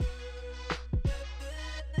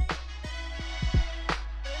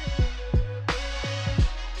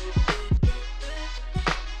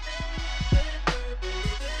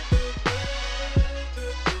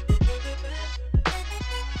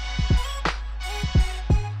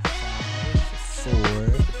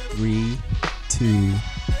3, 2,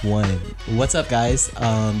 1. What's up, guys?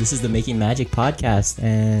 This is the Making Magic podcast,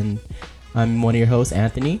 and I'm one of your hosts,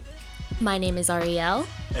 Anthony. My name is Ariel.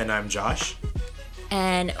 And I'm Josh.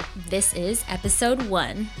 And this is episode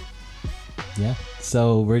 1. Yeah.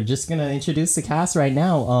 So we're just gonna introduce the cast right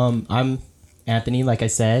now. I'm Anthony, like I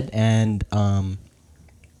said, and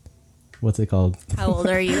what's it called? How old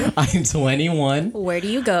are you? I'm 21. Where do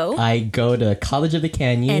you go? I go to College of the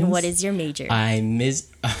Canyons. And what is your major? I'm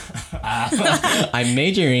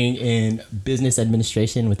majoring in business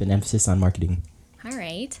administration with an emphasis on marketing. All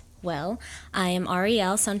right. Well, I am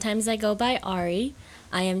Ariel. Sometimes I go by Ari.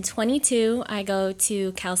 I am 22. I go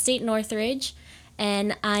to Cal State Northridge,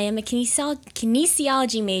 and I am a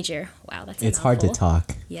kinesiology major. Wow, that's a It's hard to mouthful.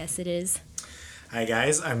 talk. Yes, it is. Hi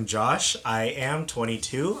guys, I'm Josh. I am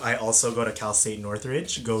 22. I also go to Cal State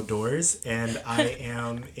Northridge, go Doors, and I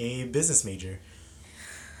am a business major.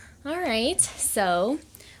 All right. So,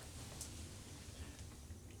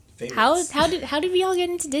 Favorites. how did we all get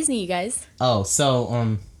into Disney, you guys? Oh,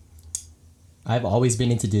 so I've always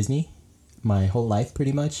been into Disney my whole life,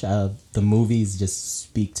 pretty much. The movies just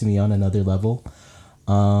speak to me on another level.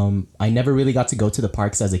 I never really got to go to the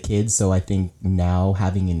parks as a kid, so I think now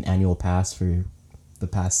having an annual pass for the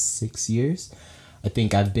past 6 years, I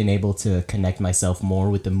think I've been able to connect myself more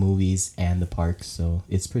with the movies and the parks, so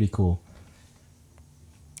it's pretty cool.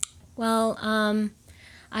 Well,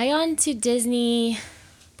 I got into Disney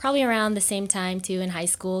probably around the same time too in high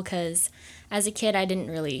school, because as a kid I didn't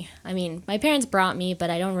really, my parents brought me, but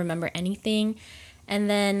I don't remember anything. And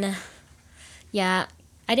then, yeah,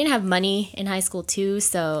 I didn't have money in high school too,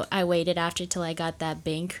 so I waited after till I got that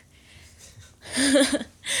bank.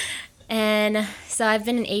 And so I've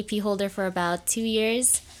been an AP holder for about 2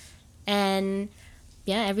 years, and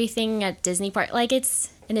yeah, everything at Disney Park, like, it's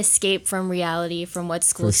an escape from reality, from what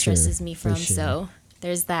school For sure, stresses me for from. sure. So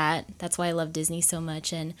there's that. That's why I love Disney so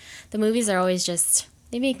much. And the movies are always just,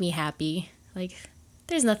 they make me happy. Like,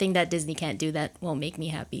 there's nothing that Disney can't do that won't make me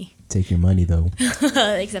happy. Take your money, though.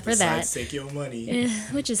 Except for Besides, that. take your money.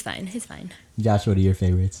 Which is fine. It's fine. Josh, what are your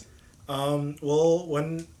favorites? Well,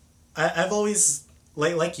 when I've always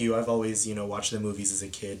like you, I've always watched the movies as a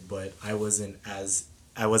kid, but I wasn't as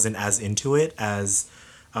into it as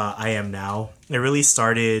I am now. It really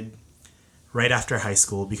started right after high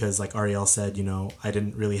school because, like Ariel said, I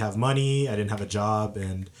didn't really have money, I didn't have a job,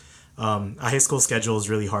 and a high school schedule is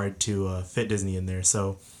really hard to fit Disney in there.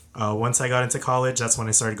 So once I got into college, that's when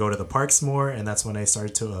I started to go to the parks more, and that's when I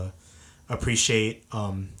started to appreciate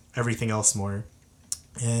everything else more.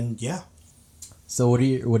 And yeah. So what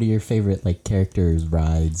are your favorite, like, characters,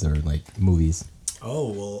 rides, or, like, movies?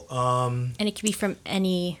 Oh, well, And it could be from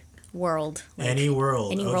any world. Like, any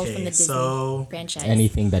world. Any world Okay, from the Disney so franchise.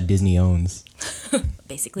 Anything that Disney owns.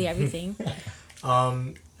 Basically everything.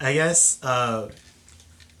 I guess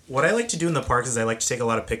what I like to do in the parks is I like to take a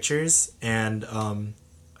lot of pictures, and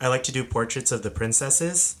I like to do portraits of the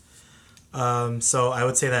princesses. So I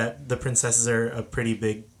would say that the princesses are a pretty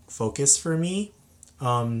big focus for me.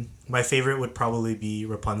 My favorite would probably be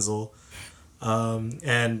Rapunzel,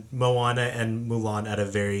 and Moana and Mulan at a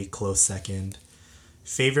very close second.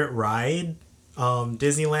 Favorite ride?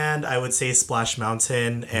 Disneyland, I would say Splash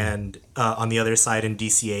Mountain, and on the other side in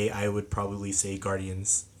DCA, I would probably say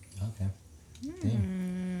Guardians. Okay.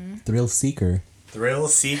 Damn. Thrill Seeker. Thrill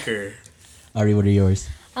Seeker. Ari, what are yours?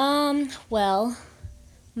 Well,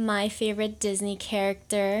 my favorite Disney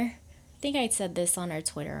character, I think I said this on our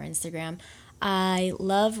Twitter or Instagram. I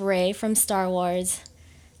love Rey from Star Wars,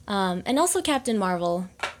 and also Captain Marvel.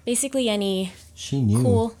 Basically any She knew.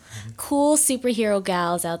 cool superhero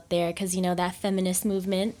gals out there, because that feminist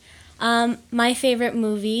movement. My favorite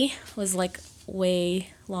movie was like way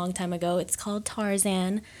long time ago. It's called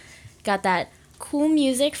Tarzan. Got that cool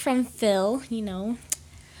music from Phil,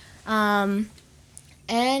 And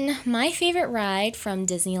my favorite ride from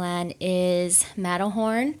Disneyland is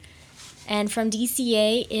Matterhorn. And from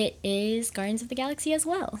DCA, it is Guardians of the Galaxy as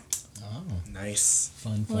well. Oh, Nice.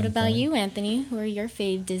 fun. What about you, Anthony? Who are your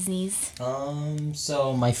fave Disneys?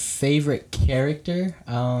 So my favorite character,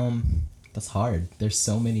 that's hard. There's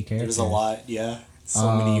so many characters. There's a lot, yeah.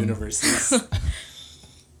 So many universes.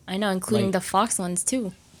 I know, including Like- the Fox ones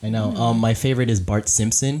too. I know. My favorite is Bart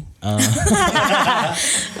Simpson. I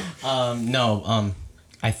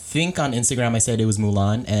think on Instagram I said it was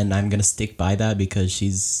Mulan, and I'm gonna stick by that because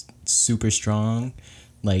she's super strong.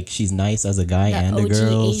 Like, she's nice as a guy That and a OG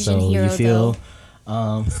girl. Asian So hero, you feel,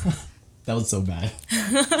 that was so bad.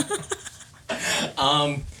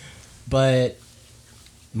 But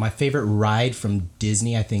my favorite ride from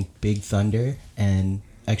Disney, I think Big Thunder, and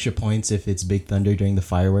extra points if it's Big Thunder during the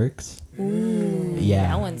fireworks. Ooh. Yeah.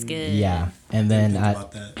 that one's good. Yeah, and then Think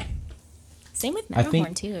about that. Same with I think-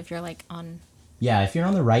 Matterhorn too. If you're like on, yeah, if you're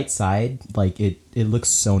on the right side, like it looks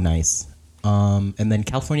so nice. And then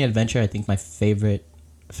California Adventure, I think my favorite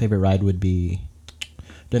ride would be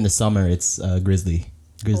during the summer. It's Grizzly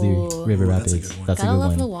Ooh. River Ooh, that's a Rapids. good one. That's a gotta good love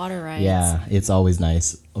one. the water rides. Yeah, it's always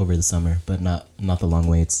nice over the summer, but not the long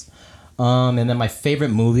waits. And then my favorite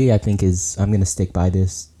movie, I think, is I'm gonna stick by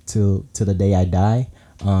this till the day I die.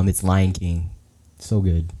 It's Lion King. So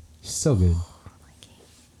good, so good.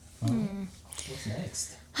 What's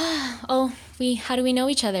next? Oh, how do we know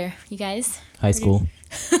each other, you guys? High school.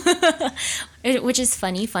 Which is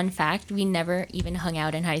funny. Fun fact: we never even hung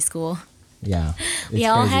out in high school. Yeah, We it's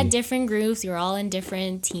all crazy. had different groups. We were all in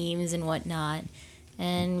different teams and whatnot,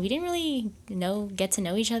 and we didn't really get to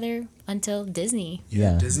know each other until Disney.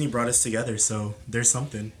 Yeah. Disney brought us together, so there's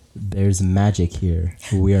something. There's magic here.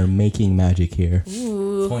 We are making magic here.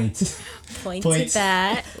 Ooh, Point. point point. to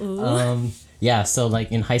that. Ooh. Yeah, so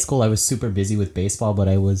like in high school, I was super busy with baseball, but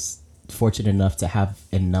I was fortunate enough to have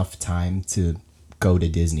enough time to go to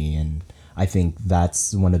Disney, and I think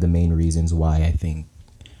that's one of the main reasons why I think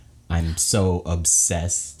I'm so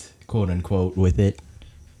obsessed, quote unquote, with it.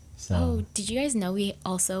 So Oh, did you guys know we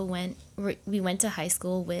also went to high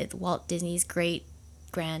school with Walt Disney's great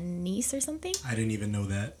grandniece or something? I didn't even know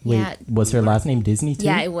that. wait, yeah. was her last name Disney too?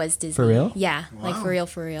 Yeah, it was Disney. For real? Yeah, like Wow.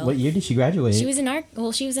 for real. What year did she graduate? She was in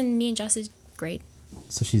she was in me and Josh's grade.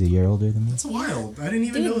 So she's a year older than me. That's wild. I didn't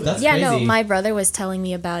even know that. That's Yeah, no, crazy. my brother was telling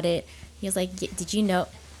me about it. He was like, Did you know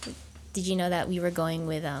that we were going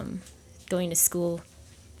to school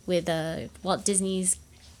with Walt Disney's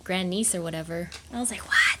grandniece or whatever?" And I was like,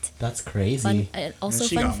 "What?" That's crazy. Fun, also And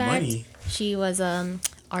she fun got fact, money. she was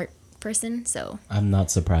art person, so I'm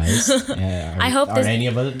not surprised. I hope are this- any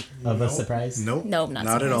of us surprised? Nope. Nope,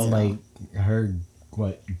 not at all. Like her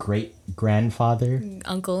great grandfather,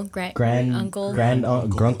 uncle, uncle.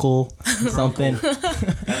 grunkle, something.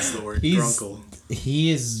 That's the word. He's- Grunkle.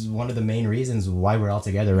 He is one of the main reasons why we're all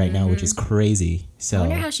together right now, which is crazy. So I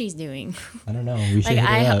wonder how she's doing. I don't know. We should Like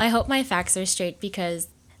hit her up. I hope my facts are straight because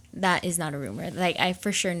that is not a rumor. Like I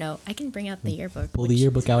for sure know. I can bring out the yearbook. Pull the which-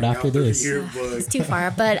 yearbook out after Out the this. yearbook. It's too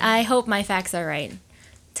far, but I hope my facts are right.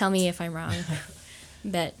 Tell me if I'm wrong.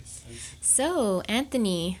 Bet. So,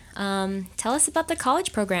 Anthony, tell us about the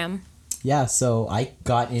college program. Yeah, so I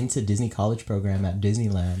got into Disney College Program at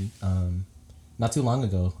Disneyland not too long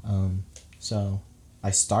ago. So I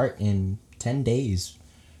start in 10 days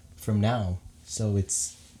from now. So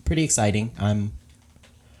it's pretty exciting.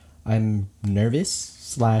 I'm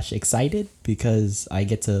nervous / excited because I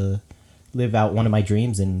get to live out one of my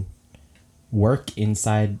dreams and work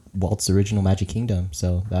inside Walt's original Magic Kingdom.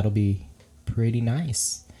 So that'll be pretty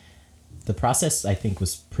nice. The process, I think,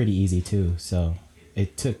 was pretty easy too. So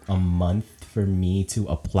it took a month for me to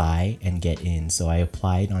apply and get in. So I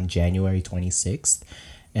applied on January 26th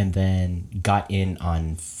and then got in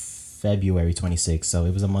on February 26th. So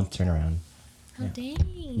it was a month turnaround. Oh, dang.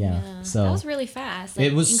 Yeah, so- that was really fast.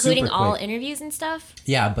 It was including super all quick. interviews and stuff.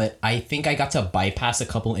 Yeah, but I think I got to bypass a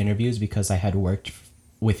couple interviews because I had worked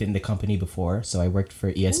within the company before. So I worked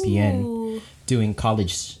for ESPN Ooh. doing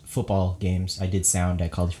college football games. I did sound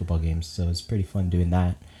at college football games, so it was pretty fun doing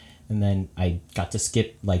that. And then I got to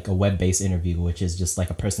skip like a web-based interview, which is just like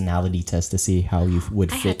a personality test to see how you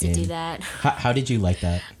would I fit had to in. do that. How did you like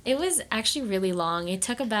that? It was actually really long. It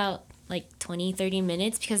took about like 20-30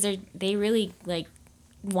 minutes because they really like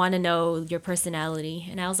want to know your personality.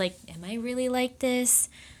 And I was like, am I really like this?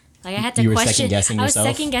 Like I had to You were question. second-guessing I was yourself?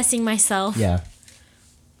 second guessing myself. Yeah.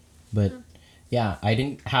 But yeah, I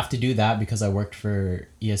didn't have to do that because I worked for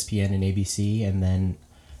ESPN and ABC, and then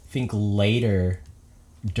I think later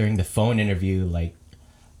during the phone interview, like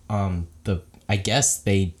I guess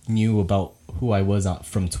they knew about who I was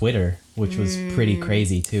from Twitter, which was pretty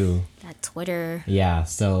crazy too. That Twitter. Yeah,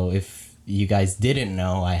 so if you guys didn't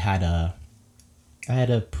know, I had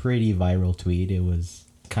a pretty viral tweet. It was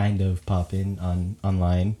kind of popping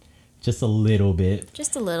online, just a little bit,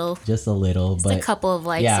 Just a little. just a little, Just but a couple of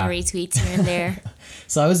likes yeah. and retweets here and there.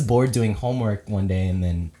 So I was bored doing homework one day, and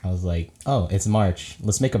then I was like, "Oh, it's March.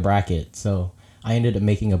 Let's make a bracket." So I ended up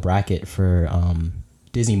making a bracket for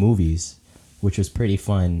Disney movies, which was pretty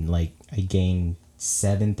fun. Like I gained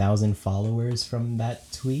 7,000 followers from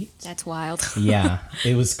that tweet. That's wild. Yeah,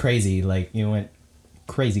 it was crazy. Like it went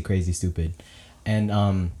crazy, stupid,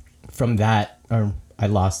 and from that, I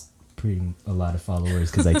lost a lot of followers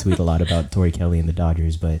because I tweet a lot about Tori Kelly and the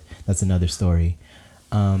Dodgers, but that's another story.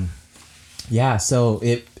 Yeah, so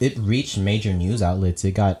it reached major news outlets.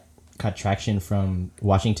 It got traction from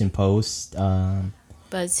Washington Post,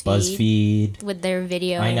 BuzzFeed. with their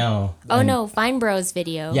video. I know. Oh And- no, Fine Bros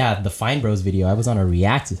video. Yeah, the Fine Bros video. I was on a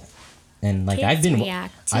React, and like Kids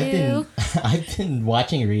react I've been, too. I've been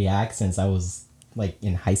watching React since I was like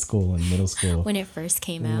in high school and middle school. When it first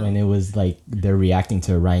came out. When it was like they're reacting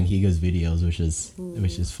to Ryan Higa's videos, which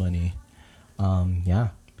is funny. Yeah,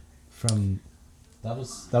 that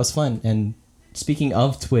was fun. And speaking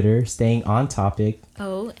of Twitter, staying on topic.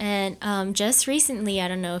 Oh, and just recently, I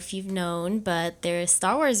don't know if you've known, but their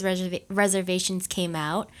Star Wars reservations came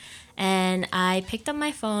out, and I picked up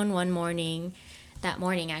my phone that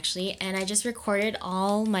morning actually, and I just recorded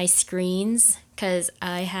all my screens because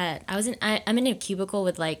I'm in a cubicle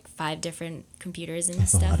with like 5 different computers and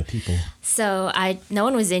That's stuff. a lot of people. So no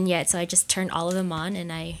one was in yet, so I just turned all of them on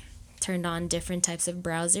and I turned on different types of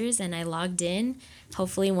browsers and I logged in.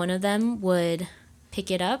 Hopefully one of them would pick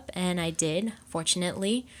it up, and I did,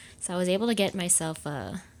 fortunately. So I was able to get myself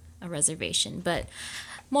a reservation. But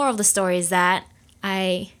moral of the story is that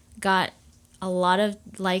I got a lot of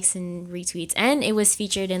likes and retweets, and it was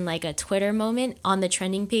featured in like a Twitter moment on the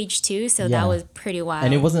trending page too, so Yeah. that was pretty wild.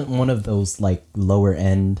 And it wasn't one of those like lower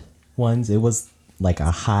end ones. It was like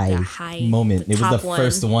a high, moment. It was top the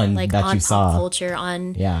first one like that on you pop saw. culture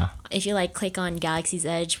on. Yeah, If you like click on Galaxy's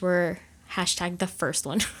Edge, we're hashtag the first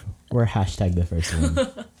one. we're hashtag the first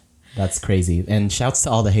one. That's crazy. And shouts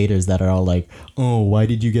to all the haters that are all like, "Oh, why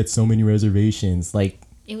did you get so many reservations?" Like,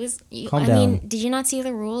 It was. Calm I down. mean, did you not see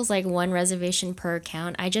the rules? Like 1 reservation per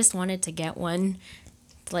account. I just wanted to get one.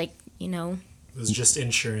 Like, you know. It was just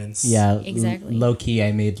insurance. yeah, Exactly. Low key,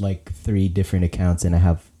 I made like 3 different accounts, and I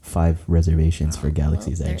have 5 reservations for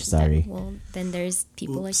Galaxy's Well, Edge. Sorry. Then there's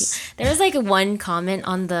people like you. Oops. There was like one comment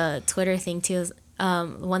on the Twitter thing too.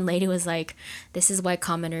 One lady was like, "This is why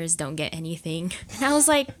commenters don't get anything," and I was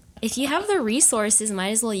like, "If you have the resources,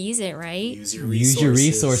 might as well use it, right?" Use your resources. Use your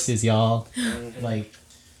resources, y'all. Like,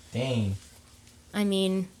 dang. I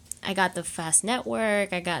mean, I got the fast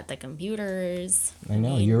network. I got the computers. I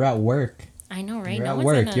know mean, you're at work. I know, right? You're No at one's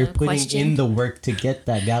work. gonna You're putting question. in the work to get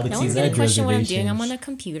that No one's Galaxy's gonna Edge question what I'm reservation. doing. I'm on a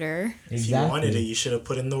computer. If you wanted it, you should have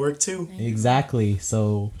put in the work too. Exactly.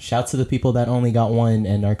 So, shout to the people that only got 1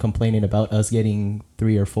 and are complaining about us getting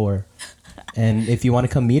 3 or 4. And if you want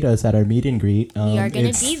to come meet us at our meet and greet, We are going to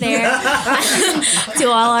it's- be there. To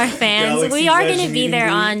all our fans. Galaxy's We are Edge going to be meet and there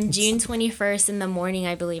greet. on June 21st in the morning,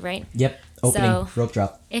 I believe, right? Yep. Opening So- rope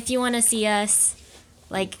drop. If you want to see us,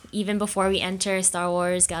 like even before we enter Star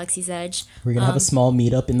Wars Galaxy's Edge, We're gonna have a small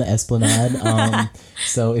meetup in the Esplanade.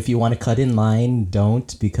 So if you want to cut in line,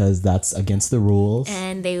 don't, because that's against the rules.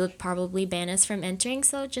 and they would probably ban us from entering,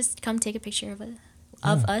 so just come take a picture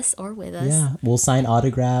of us or with us. Yeah, we'll sign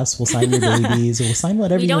autographs. We'll sign your babies. We'll sign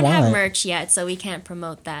whatever We you don't want. have merch yet, so we can't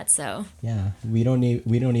promote that. So Yeah, we don't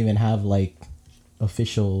even have like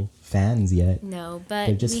official fans yet. no, but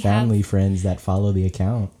They're just we family friends that follow the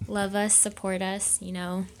account. love us, support us. You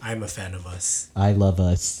know. I'm a fan of us. I love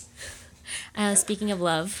us. Speaking of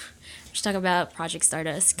love, we should talk about Project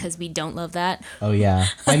Stardust because we don't love that. Oh yeah,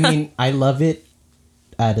 I mean I love it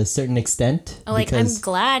at a certain extent. Oh, like I'm because,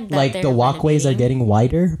 glad that like they're the walkways are renovating. getting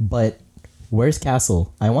wider, but where's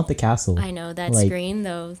Castle? I want the castle. I know that Like- screen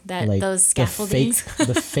though. That Like those scaffoldings.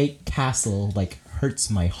 The fake castle like hurts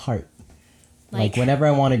my heart. Like Like- whenever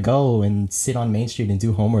I want to go and sit on Main Street and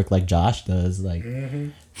do homework like Josh does, like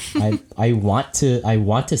I want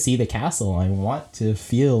to see the castle. I want to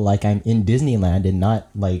feel like I'm in Disneyland and not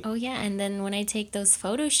like Oh yeah, and then when I take those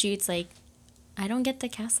photo shoots, like I don't get the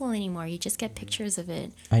castle anymore. You just get pictures of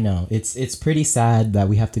it. I know. It's pretty sad that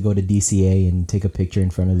we have to go to DCA and take a picture in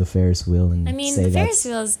front of the Ferris wheel and I mean, say the that's Ferris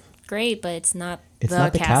wheel is great, but it's not it's the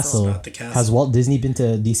not the castle. It's not the castle. Has Walt Disney been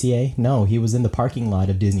to DCA? No, he was in the parking lot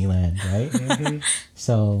of Disneyland, right?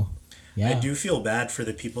 So, yeah. I do feel bad for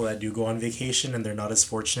the people that do go on vacation and they're not as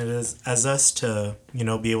fortunate as us to,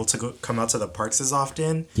 be able to come out to the parks as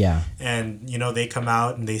often. Yeah. And, they come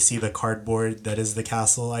out and they see the cardboard that is the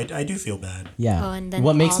castle. I do feel bad. Yeah. Oh, and then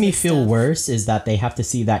What makes all me this feel stuff. worse is that they have to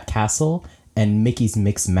see that castle and Mickey's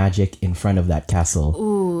Mix Magic in front of that castle.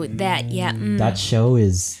 Ooh, that yeah. That show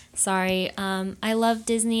is Sorry. I love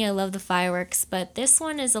Disney. I love the fireworks, but this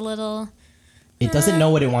one is a little. it doesn't know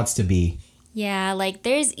what it wants to be. Yeah, like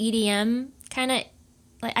there's EDM kind of.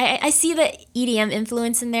 Like I see the EDM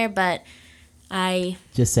influence in there, but I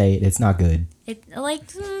Just say it. It's not good.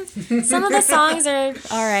 some of the songs are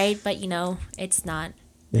all right, but it's not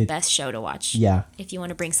the It- best show to watch. Yeah. If you want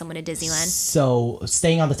to bring someone to Disneyland. So,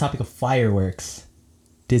 staying on the topic of fireworks,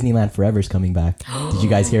 Disneyland Forever's coming back. Did you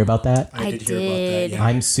guys hear about that? I did hear about did. that. Yeah.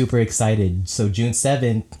 I'm super excited. So, June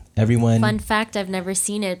 7th, everyone. Fun fact: I've never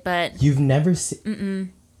seen it, but You've never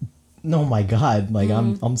seen. No, my God! Like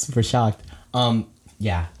I'm super shocked.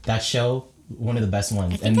 Yeah, that show, one of the best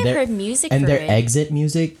ones. I think I've heard music and for their it. exit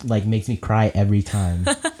music like makes me cry every time.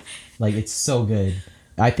 Like it's so good.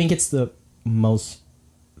 I think it's the most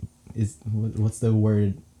what's the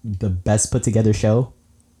word? The best put together show.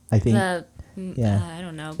 I think. Yeah. I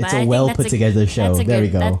don't know. It's but a I think well that's put together show. That's a There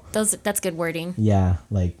good, we go. That's good wording. Yeah,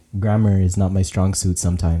 like grammar is not my strong suit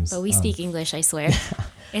sometimes. But we speak English, I swear.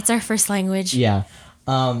 It's our first language. Yeah.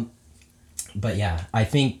 But yeah, I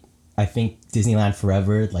think Disneyland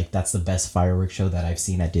Forever, like that's the best fireworks show that I've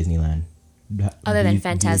seen at Disneyland. Other Do than you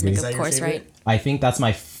agree? Fantasmic, Is that of your course, favorite? right? I think that's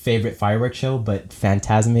my favorite fireworks show, but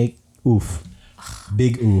Fantasmic, oof.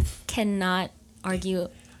 Big oof. Cannot argue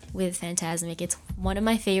with Fantasmic. It's one of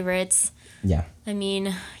my favorites. Yeah. I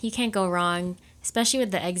mean, you can't go wrong, especially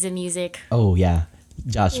with the exit music. Oh yeah.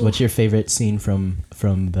 Josh, what's your favorite scene from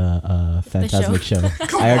the Fantasmic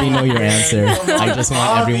show? I already know your answer. I just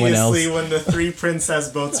want everyone else. Obviously, when the three princess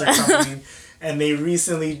boats are coming, and they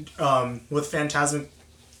recently, with Fantasmic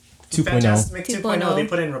 2.0. Fantasmic 2.0, 2.0. they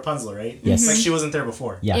put in Rapunzel, right? Yes. Like she wasn't there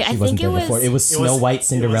before. Yeah, Yeah, she I wasn't think there it before. was- It was it Snow was- White, it was-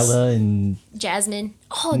 Cinderella, and Jasmine.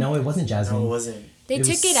 Oh, no, it wasn't Jasmine. No, it wasn't. they It took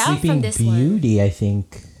was it out Sleeping from this one. Beauty, I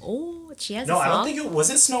think. Oh, she has No, a I song. don't think it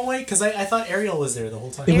was Snow White because I thought Ariel was there the whole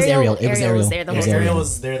time. It was Ariel- Ariel. It was Ariel Ariel. was there the It whole was time. Ariel Ariel.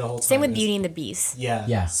 was there the whole time. Same with It was- Beauty and the Beast. Yeah.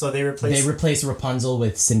 Yeah. So they replaced. They replaced Rapunzel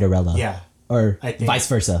with Cinderella. Yeah. Or I think- vice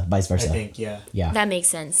versa. Vice I versa. think. Yeah. Yeah. That makes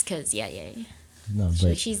sense, because, yeah. No,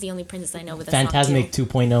 but She's the only princess I know with a song, Fantasmic too.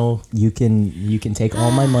 2.0, you can take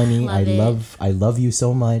all my money. I love you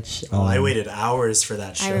so much. Oh, I waited hours for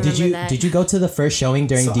that show. remember that. Did you go to the first showing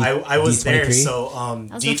during So I was there. D23? So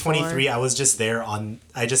was D23, I was just there on.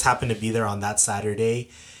 I just happened to be there on that Saturday,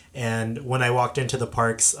 and when I walked into the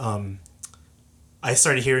parks, I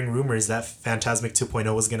started hearing rumors that Fantasmic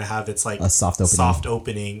 2.0 was gonna have its like A soft opening. soft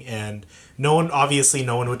opening, and no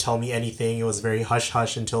one would tell me anything. It was very hush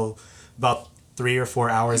hush until about 3 or 4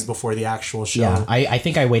 hours before the actual show. Yeah, I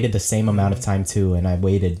think I waited the same amount of time too, and I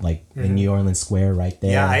waited like in New Orleans Square right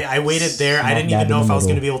there. Yeah, I waited there. I Smack didn't dab even in know the if I was middle.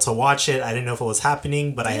 going to be able to watch it. I didn't know if it was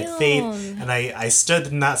happening, but I had faith, and I stood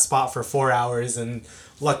in that spot for 4 hours, and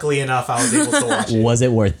luckily enough, I was able to watch it. Was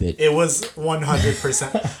it worth it? It was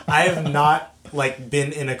 100%. I have not like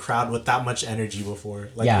been in a crowd with that much energy before.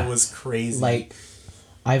 Like Yeah. it was crazy. Like,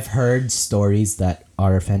 I've heard stories that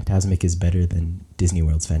our Fantasmic is better than Disney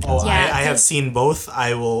World's Fantasmic. oh, Yeah, I have 'cause- seen both.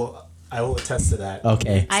 I will attest to that.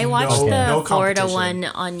 Okay. I watched No- the no Florida competition.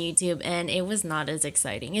 one on YouTube, and it was not as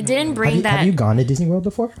exciting. It didn't bring Have that. you gone to Disney World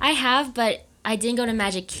before? I have, but I didn't go to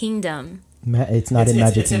Magic Kingdom. It's not in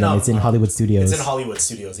Magic Kingdom. It's in Hollywood Studios. It's in Hollywood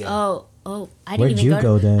Studios. Yeah. Oh, I didn't Where'd even you go.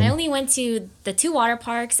 go then? I only went to the 2 water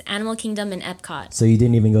parks, Animal Kingdom, and Epcot. So you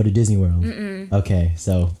didn't even go to Disney World? Mm-mm. Okay,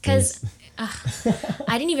 so Because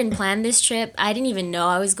I didn't even plan this trip. I didn't even know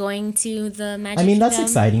I was going to the Magic I mean that's Kingdom.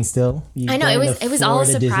 exciting still. You I know going to it was all a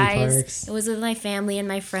Florida Disney surprise. parks. It was with my family and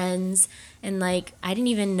my friends, and like I didn't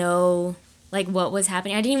even know like what was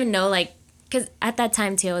happening. I didn't even know like because at that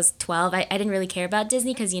time too I was 12. I didn't really care about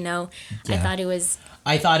Disney because I Yeah. thought it was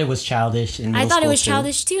I thought it was childish. In I middle thought it school, was too.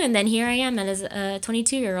 childish too, and then here I am as a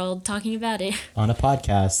 22-year-old talking about it. On a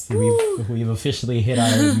podcast, we've officially hit our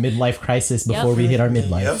midlife crisis before we hit our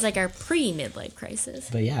midlife. Yep. It's like our pre-midlife crisis.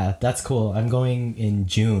 But yeah, that's cool. I'm going in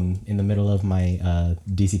June in the middle of my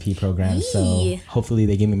DCP program, so Yee. hopefully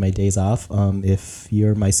they give me my days off. If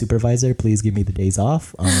you're my supervisor, please give me the days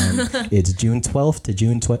off. It's June 12th to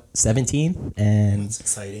June 17th, and It's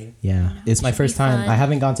exciting. yeah, it's my Should first be time. fun. I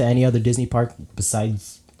haven't gone to any other Disney park besides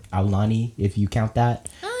Aulani, if you count that.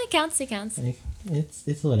 Oh, it counts. It counts. Like,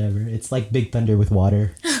 it's whatever. It's like Big Thunder with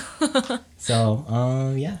water. So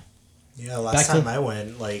yeah. Yeah, Back last to- time I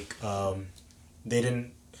went, like, they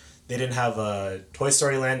didn't have a Toy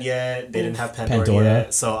Story Land yet. They didn't have Pandora,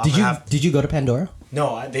 yet. So I'm did gonna you have did you go to Pandora?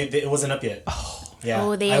 no, it wasn't up yet. Oh, yeah.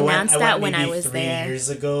 Oh, they I went- announced I that went when I maybe was 3 there. years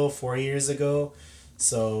ago, 4 years ago.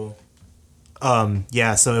 So,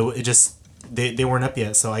 yeah. So it just they weren't up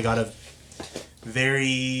yet. So I got a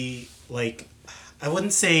very like I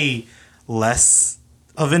wouldn't say less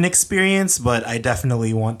of an experience, but I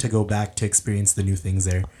definitely want to go back to experience the new things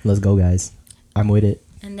there. Let's go, guys. I'm with it.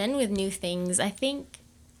 And then with new things, I think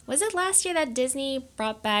was it last year that Disney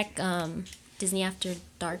brought back Disney After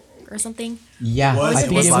Dark or something? Yeah, Was I it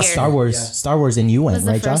think this it was year? Star Wars. Yeah. Star Wars, and you went, Was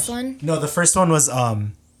the right, first Josh? one? No, the first one was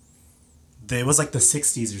it was like the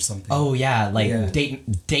 60s or something. Oh yeah, like Yeah.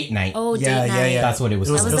 date night. Oh, yeah, Date yeah, Night. yeah. That's what it was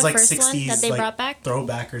It was, called. it was the like first one 60s that they like, brought back?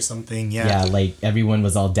 throwback or something. Yeah. Yeah, like everyone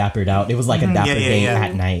was all dappered out. It was like a dapper Yeah, yeah, date yeah.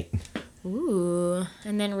 at night. Ooh.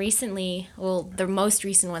 And then recently, well, the most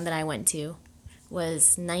recent one that I went to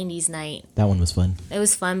was 90s Night. That one was fun. It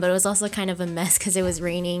was fun, but it was also kind of a mess because it was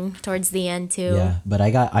raining towards the end too. Yeah, but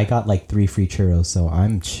I got like 3 free churros, so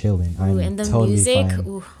I'm chilling. I'm Ooh, and the totally music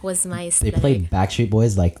fine. was my They aesthetic. played Backstreet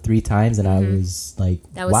Boys like 3 times, and I was like,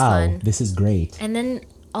 That was "Wow, fun. this is great." And then,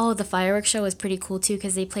 the fireworks show was pretty cool too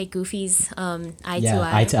because they played Goofy's Eye Yeah, to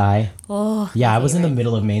Eye. Eye to Eye. Oh, Yeah, my I was in the favorite.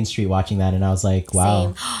 middle of Main Street watching that, and I was like,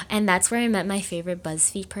 "Wow." Same. And that's where I met my favorite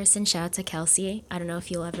BuzzFeed person. Shout out to Kelsey. I don't know if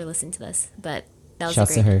you'll ever listen to this, but that was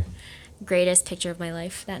Shouts the to her. greatest picture of my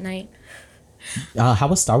life that night. How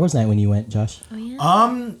was Star Wars night when you went, Josh? Oh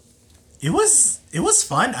yeah. It was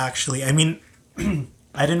fun actually. I mean,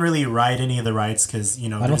 I didn't really ride any of the rides because I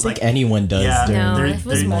don't there's, think like, anyone does. yeah, during No, there- it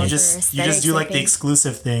was there- more you for just do aesthetics, like I the think.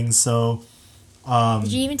 exclusive things. So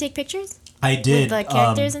Did you even take pictures I did. with the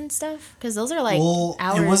characters and stuff? Because those are like well,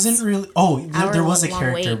 hours. it wasn't really. Oh, there was a hour-long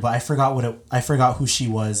character, wait. but I forgot who she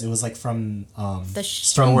was. It was like from The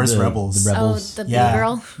Star From Wars the Rebels. Rebels. Oh, the blue Yeah,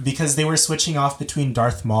 girl. because they were switching off between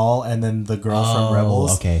Darth Maul and then the girl Oh, from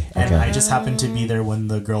Rebels. okay, And okay. I just happened to be there when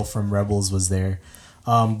the girl from Rebels was there.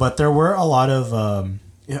 But there were a lot of.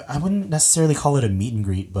 I wouldn't necessarily call it a meet and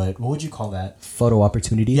greet, but what would you call that? Photo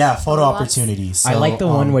opportunities. Yeah, photo Photo ops. opportunities. I So, like the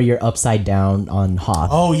one where you're upside down on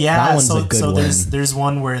Hoth. Oh yeah, that one's so a good so one. there's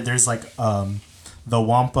one where there's like the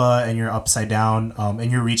Wampa and you're upside down and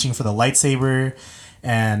you're reaching for the lightsaber,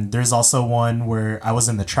 and there's also one where I was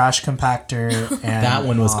in the trash compactor and That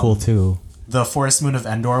one was cool too. The Forest Moon of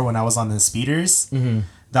Endor when I was on the speeders. Mm-hmm.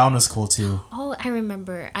 That one was cool too. Oh, I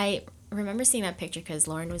remember. I remember seeing that picture because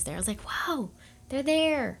Lauren was there. I was like, wow, they're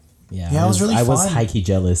there. Yeah, it was really I was fun. high key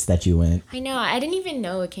jealous that you went. I know. I didn't even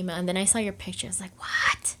know it came out, and then I saw your picture. I was like,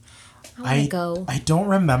 what? I want to go. I don't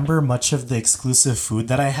remember much of the exclusive food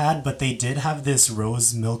that I had, but they did have this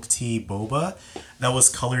rose milk tea boba that was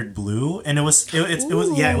colored blue, and it was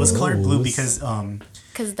colored blue Ooh. because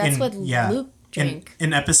Because that's what Luke drank.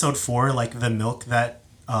 in episode 4, like the milk that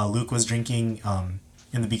Luke was drinking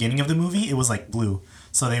in the beginning of the movie, it was like blue.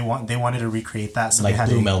 So they wanted to recreate that. So Like they had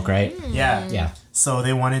blue milk, right? Yeah, Yeah. So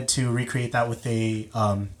they wanted to recreate that with a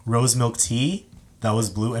rose milk tea that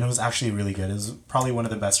was blue, and it was actually really good. It was probably one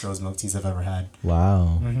of the best rose milk teas I've ever had.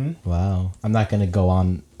 Wow. Mm-hmm. Wow. I'm not going to go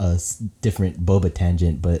on a different boba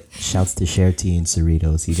tangent, but shouts to Share Tea and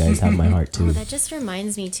Cerritos. You guys have my heart too. That just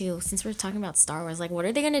reminds me too, since we're talking about Star Wars, like what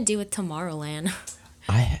are they gonna do with Tomorrowland?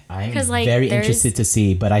 I'm 'Cause, like, very there's interested to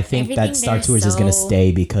see, but I think everything that Star there Tours is going to so-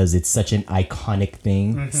 stay because it's such an iconic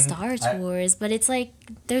thing. Mm-hmm. Star Tours, but it's like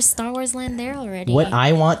there's Star Wars Land there already. What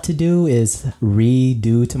I want to do is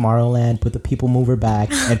redo Tomorrowland, put the People Mover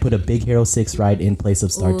back, and put a Big Hero 6 ride in place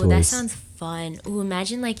of Star Ooh, Tours. that sounds fun. Ooh,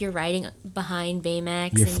 imagine like you're riding behind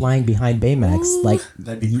Baymax. You're and- flying behind Baymax. Ooh. Like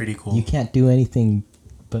That'd be pretty cool. You can't do anything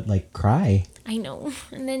but like cry. I know,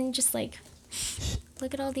 and then just like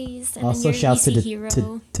look at all these. And Also, then you're shouts to EC the, Hero.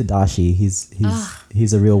 to Dashi.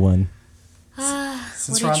 He's a real one.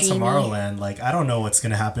 Since What we're a on dreamy. Tomorrowland, like I don't know what's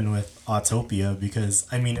gonna happen with Autopia because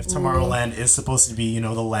I mean, if Tomorrowland is supposed to be the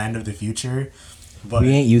land of the future, but We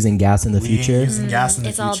ain't using gas in the we ain't future. using gas in the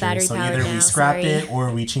It's all future, battery so powered either we now, scrap sorry. it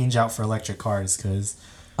or we change out for electric cars because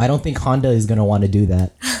I don't think Honda is gonna want to do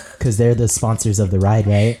that because they're the sponsors of the ride,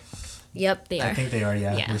 right? Yep, they are. I think they are.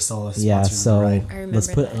 Yeah, Yeah. they're still a sponsor. Yeah. of the So ride. I let's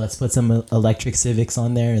remember that. put some electric Civics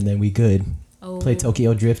on there, and then we good. Oh. Play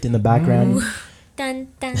Tokyo Drift in the background. Dun,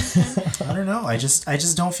 dun, dun. I don't know. I just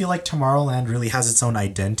don't feel like Tomorrowland really has its own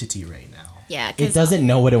identity right now. Yeah, It because doesn't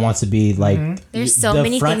know what it wants to be. Like There's so the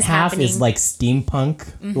many front things half happening. is like steampunk,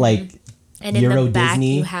 like and in Euro the back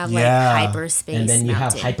Disney. you have like Yeah. hyperspace, and then you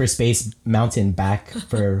have Mountain Hyperspace Mountain back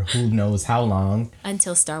for who knows how long.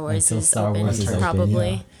 until Star Wars Until is Star open, Wars is open,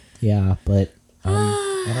 probably. Yeah, but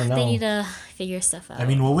I don't know. They need to figure stuff out. I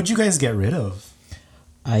mean, what would you guys get rid of?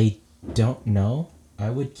 I don't know. I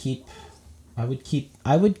would keep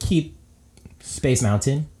Space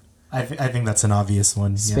Mountain. I think that's an obvious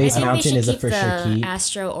one. Space I think Mountain they is should a keep for sure the keep.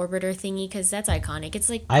 Astro Orbiter thingy because that's iconic. It's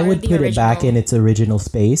like I part would of the put it back original in its original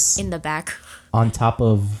space in the back. on top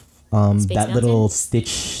of Space that little Mountain? Stitch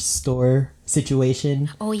store situation.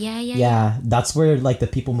 Oh yeah. Yeah, that's where like the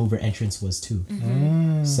People Mover entrance was too.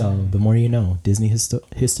 Mm-hmm. So the more you know, Disney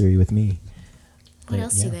history with me. What But,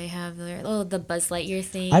 else do yeah. they have there? Oh, the Buzz Lightyear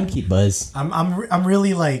thing. I'd keep Buzz. I'm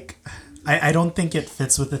really like, I don't think it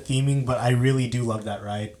fits with the theming, but I really do love that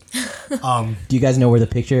ride. Do you guys know where the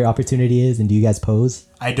picture opportunity is, and do you guys pose?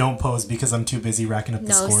 I don't pose because I'm too busy racking up the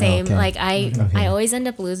No, score. same. Okay. Like I Okay. always end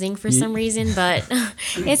up losing for some reason, but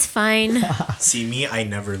it's fine. See me, I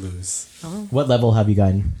never lose. What level have you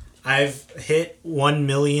gotten? I've hit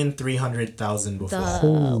 1,300,000 before.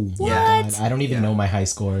 Oh, Yeah. God, I don't even Yeah. know my high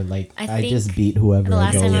score. Like I I think just beat whoever the I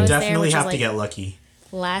last go time I with. was Definitely there, which have was to like- get lucky.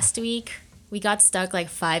 Last week, We got stuck like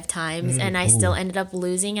 5 times, and I still ended up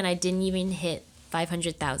losing, and I didn't even hit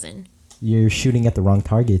 500,000. You're shooting at the wrong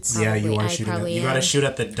targets. Yeah, you Probably, are I shooting. probably You gotta am. shoot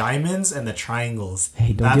at the diamonds and the triangles.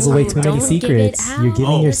 Hey, don't That's give away how- too many Don't give it secrets. out. You're giving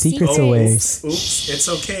Oh, your the secrets secrets. away. Oops, it's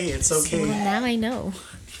okay. It's okay. Well, now I know.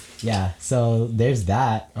 Yeah, so there's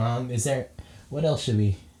that. Is there what else should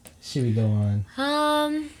we go on?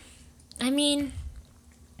 I mean,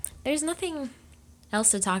 there's nothing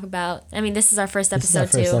else to talk about. I mean, this is our first This is our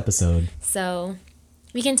episode first too, episode. so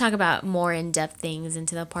we can talk about more in-depth things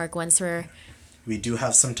into the park once we're. We do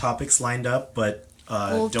have some topics lined up, but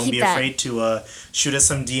We'll don't keep be that. afraid to shoot us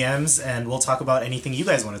some DMs, and we'll talk about anything you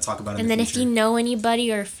guys want to talk about. And then if you know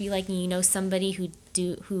anybody, or if you like, you know somebody who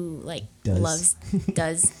like Does.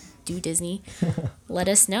 does do Disney, let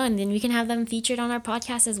us know, and then we can have them featured on our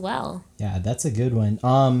podcast as well. Yeah, that's a good one.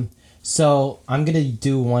 So I'm gonna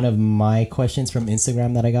do one of my questions from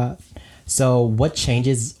Instagram that I got. So, what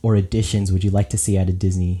changes or additions would you like to see at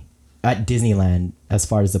Disneyland as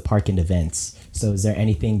far as the park and events? So, is there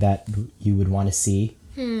anything that you would want to see?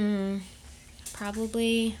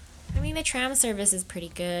 Probably. I mean, the tram service is pretty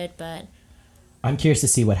good, but I'm curious to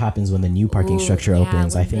see what happens when the new parking Ooh, structure yeah,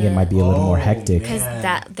 opens. I when think it the- might be a little more Oh, hectic. man. because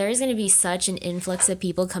that there's going to be such an influx of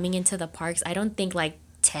people coming into the parks. I don't think like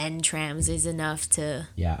 10 trams is enough to.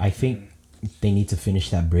 Yeah, I think they need to finish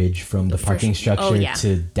that bridge from the For parking sure. structure Oh, yeah.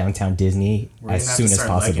 to downtown Disney We're as gonna have soon to as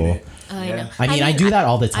start legging possible. it. I Yeah. know. I mean, I do that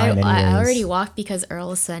all the time I anyways. already walked because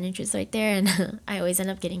Earl's Sandwich is right there, and I always end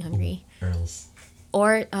up getting hungry. Earls.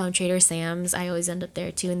 Or Trader Sam's, I always end up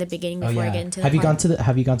there too in the beginning Oh before I yeah. get into the Have you park.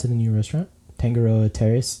 gone to the new restaurant, Tangaroa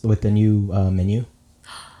Terrace, with the new menu?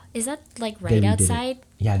 Is that like They right redid it. outside?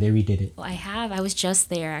 Yeah, they redid it. Oh, I have. I was just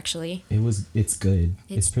there actually. It's good.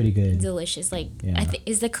 It's It's pretty good. Delicious. Like Yeah. I think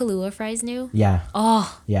is the Kahlua fries new? Yeah,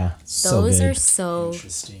 Oh, yeah. So those good. are so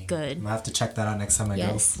Interesting. good. I'm gonna have to check that out next time I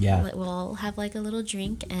Yes. Yeah. We'll have like a little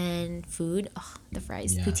drink and food. Oh, the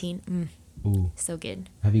fries, Yeah. poutine. Ooh. So good.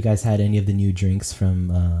 Have you guys had any of the new drinks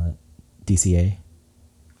from DCA? go.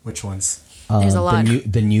 Which ones? There's a lot.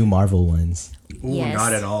 The new Marvel ones. Ooh, Yes.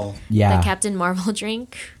 not at all. Yeah, The Captain Marvel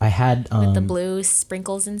drink I had. with the blue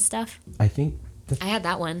sprinkles and stuff. I think I had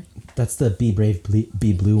that one. that's the Be Brave,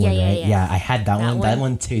 Be Blue one, Yeah, right? yeah. Yeah, I had that one. That one.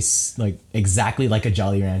 one tastes like exactly like a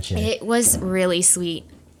Jolly Rancher. It was really sweet.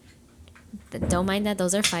 Don't mind that.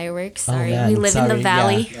 Those are fireworks. Oh, Sorry. man, We live in sorry, the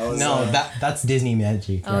valley. yeah. That was, No, that's Disney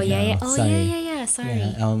magic. Oh right yeah, now. yeah. Oh Sorry. yeah. Sorry.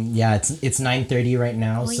 Yeah, it's 9:30 right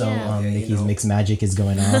now, Oh, so yeah. Yeah, you Nikki's know. mixed magic is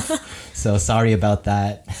going off. So sorry about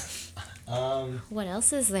that. What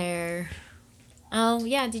else is there? Oh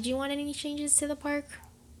yeah. Did you want any changes to the park?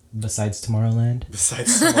 Besides Tomorrowland,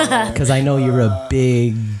 Besides Tomorrowland. because I know you're a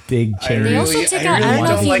big I cherry. They also took out- I I don't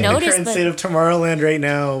know if you like noticed, the current but- state of Tomorrowland right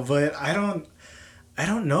now, but I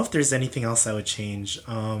don't know if there's anything else I would change.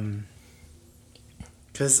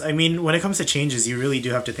 Because I mean, when it comes to changes, you really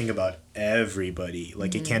do have to think about everybody.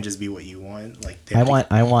 Like it can't just be what you want. Like they have to-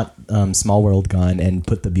 I want Small World gone and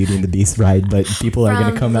put the Beauty and the Beast ride, but people are gonna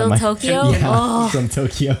From come at Little my Tokyo? yeah, Oh. from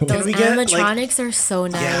Tokyo. Those we get, like- animatronics are so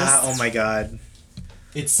nice. Yeah. Oh my god.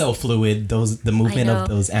 It's so fluid. The movement know. of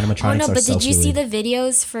those Oh animatronics no, are but so did you fluid. see the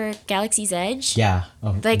videos for Galaxy's Edge? Yeah,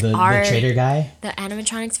 Like the our- trader guy. The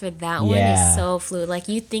animatronics for that one Yeah. is so fluid. Like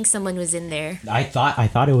you think someone was in there. I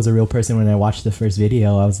thought it was a real person when I watched the first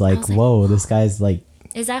video. I was like, was like, whoa, this guy's like,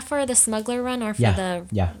 Is that for the smuggler run or for yeah, the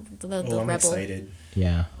yeah, the Oh, I'm rebel? excited.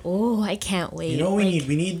 yeah. Oh, I can't wait. You know what we Like, need?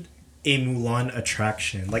 We need a Mulan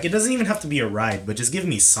attraction. Like it doesn't even have to be a ride, but just give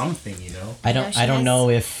me something. You know. I No, don't. she I don't has- know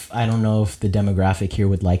if. I don't know if the demographic here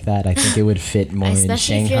would like that. I think it would fit more in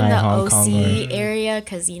especially if you're in Shanghai, the Hong OC Kong. Or, area,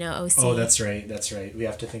 because you know OC. Oh, that's right. That's right. We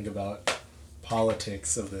have to think about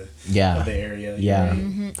politics of the Yeah. of the area. Yeah.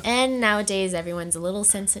 You're right. And nowadays everyone's a little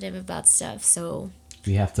sensitive about stuff, so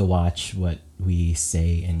we have to watch what we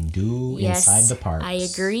say and do yes, inside the parks. I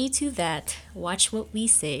agree to that. Watch what we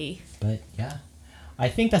say. But yeah, I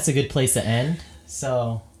think that's a good place to end.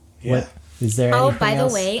 So, Yeah. what is there? Oh, anything by the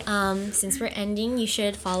else? way, since we're ending, you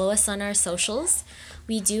should follow us on our socials.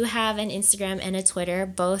 We do have an Instagram and a Twitter,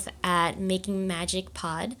 both at Making Magic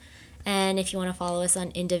Pod. And if you want to follow us on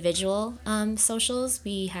individual socials,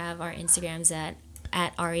 we have our Instagrams at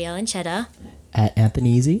Ariel and Chetta. At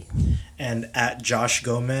Anthony Easy. And at Josh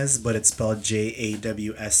Gomez, but it's spelled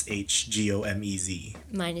JAWSHGOMEZ.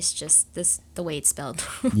 Mine is just the way it's spelled.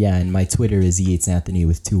 Yeah, and my Twitter is Yates Anthony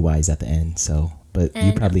with 2 Y's at the end. So, but you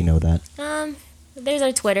And- probably know that. There's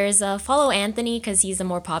our Twitters. Follow Anthony because he's the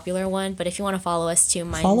more popular one. But if you want to follow us too,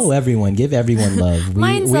 Follow everyone. Give everyone love.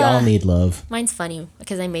 Mine's, We all need love. Mine's funny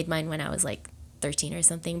because I made mine when I was like 13 or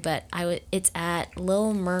something. But it's at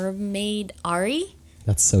Little Mermaid Ari.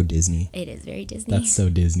 That's so Disney. It is very Disney. That's so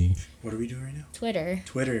Disney. What are we doing right now? Twitter.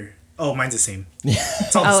 Twitter. Oh, mine's the same.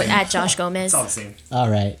 It's all the Oh, same. at Josh Gomez. It's all the same. All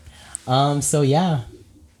right. So yeah,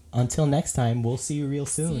 until next time, we'll see you real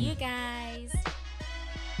soon. See you guys.